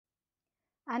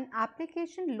An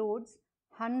application loads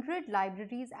 100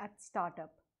 libraries at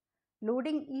startup.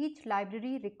 Loading each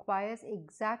library requires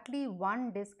exactly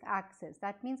one disk access.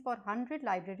 That means for 100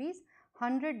 libraries,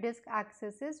 100 disk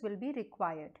accesses will be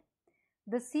required.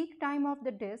 The seek time of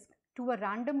the disk to a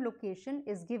random location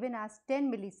is given as 10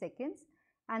 milliseconds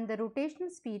and the rotational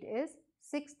speed is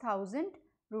 6000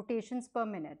 rotations per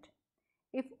minute.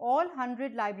 If all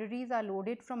 100 libraries are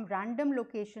loaded from random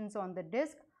locations on the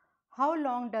disk, how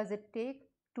long does it take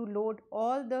to load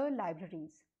all the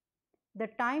libraries? The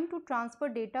time to transfer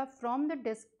data from the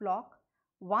disk block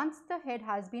once the head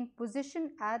has been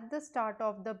positioned at the start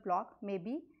of the block may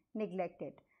be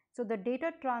neglected. So the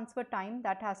data transfer time,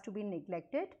 that has to be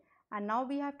neglected, and now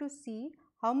we have to see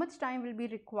how much time will be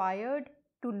required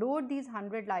to load these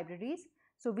 100 libraries.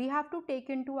 So we have to take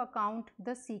into account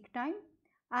the seek time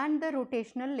and the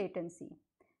rotational latency.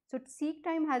 So seek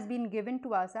time has been given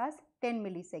to us as 10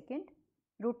 millisecond.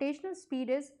 Rotational speed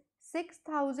is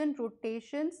 6000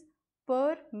 rotations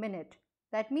per minute.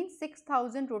 That means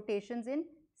 6000 rotations in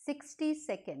 60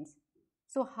 seconds.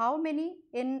 So how many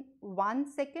in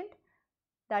 1 second?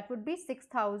 That would be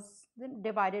 6000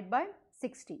 divided by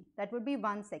 60. That would be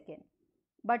 1 second.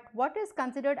 But what is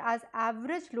considered as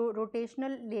average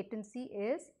rotational latency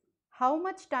is how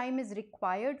much time is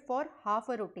required for half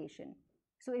a rotation.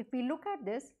 So if we look at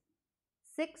this,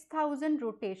 6000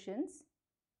 rotations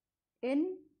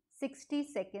in 60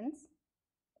 seconds,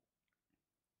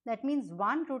 that means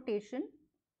one rotation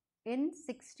in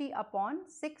 60 upon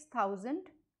 6000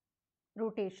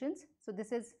 rotations. So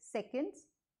this is seconds.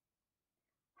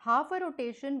 Half a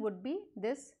rotation would be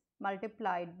this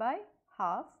multiplied by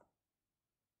half.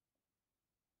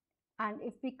 And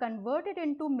if we convert it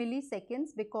into milliseconds,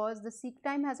 because the seek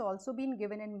time has also been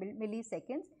given in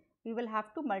milliseconds, we will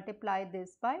have to multiply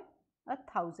this by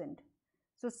 1000.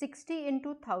 So 60 into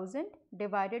 1000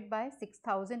 divided by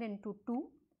 6000 into 2,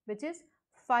 which is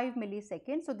 5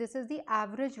 milliseconds. So this is the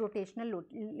average rotational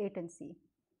latency.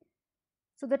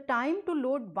 So the time to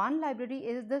load one library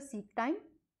is the seek time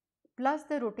plus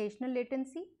the rotational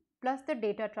latency plus the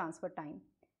data transfer time.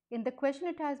 In the question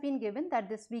it has been given that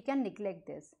this we can neglect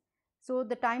this. So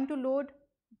the time to load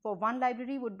for one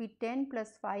library would be 10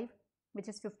 plus 5, which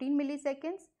is 15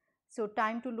 milliseconds. So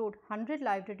time to load 100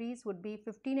 libraries would be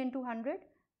 15 into 100,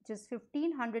 which is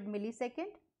 1500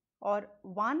 millisecond or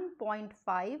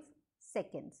 1.5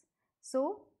 seconds.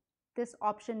 So this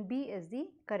option B is the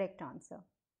correct answer.